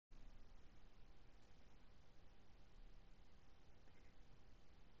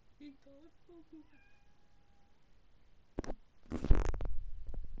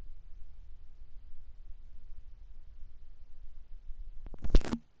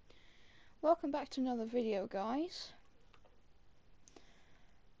Welcome back to another video, guys.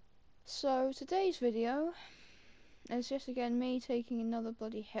 So today's video is just again me taking another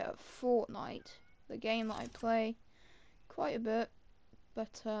bloody hit at Fortnite, the game that I play quite a bit,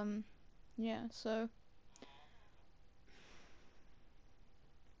 but yeah, so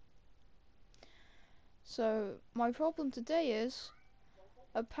my problem today is,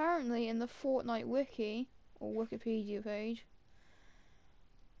 apparently in the Fortnite wiki, or Wikipedia page,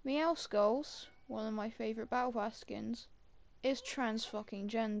 Meowskulls, one of my favourite Battle Pass skins, is trans fucking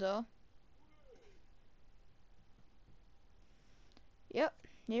gender. Yep,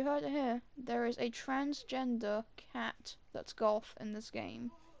 you heard it here. There is a transgender cat that's goth in this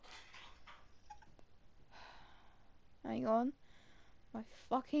game. Hang on. My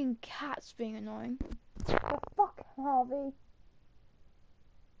fucking cat's being annoying. The fuck, Harvey?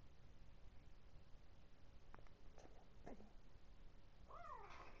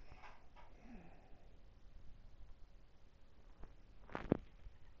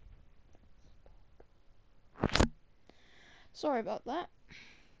 Sorry about that.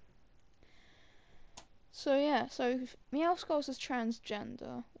 So yeah, so Meowskulls is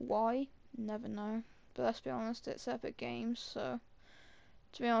transgender. Why? Never know. But let's be honest, it's Epic Games, so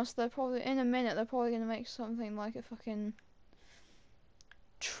to be honest, they're probably in a minute they're probably gonna make something like a fucking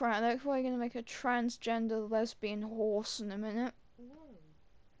they're probably gonna make a transgender lesbian horse in a minute.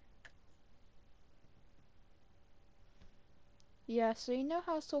 Yeah, so you know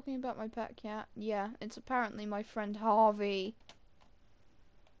how I was talking about my pet cat? Yeah, it's apparently my friend Harvey.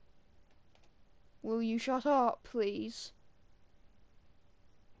 Will you shut up, please?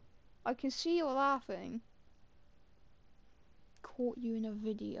 I can see you're laughing. Caught you in a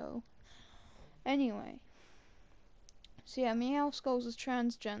video. Anyway. So yeah, Meowskulls is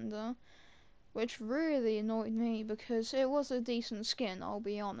transgender, which really annoyed me because it was a decent skin, I'll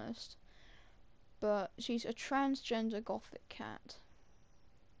be honest. But she's a transgender gothic cat.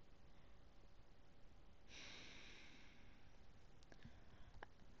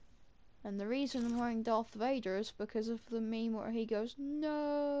 And the reason I'm wearing Darth Vader is because of the meme where he goes,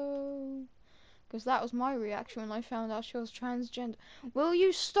 "No!" Because that was my reaction when I found out she was transgender. Will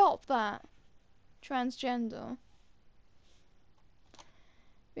you stop that? Transgender.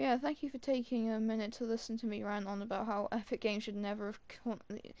 But yeah, thank you for taking a minute to listen to me rant on about how Epic Games should never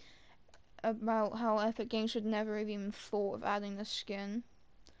have even thought of adding this skin.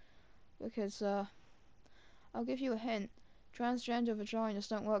 Because I'll give you a hint. Transgender vaginas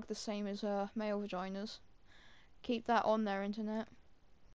don't work the same as male vaginas. Keep that on there, internet.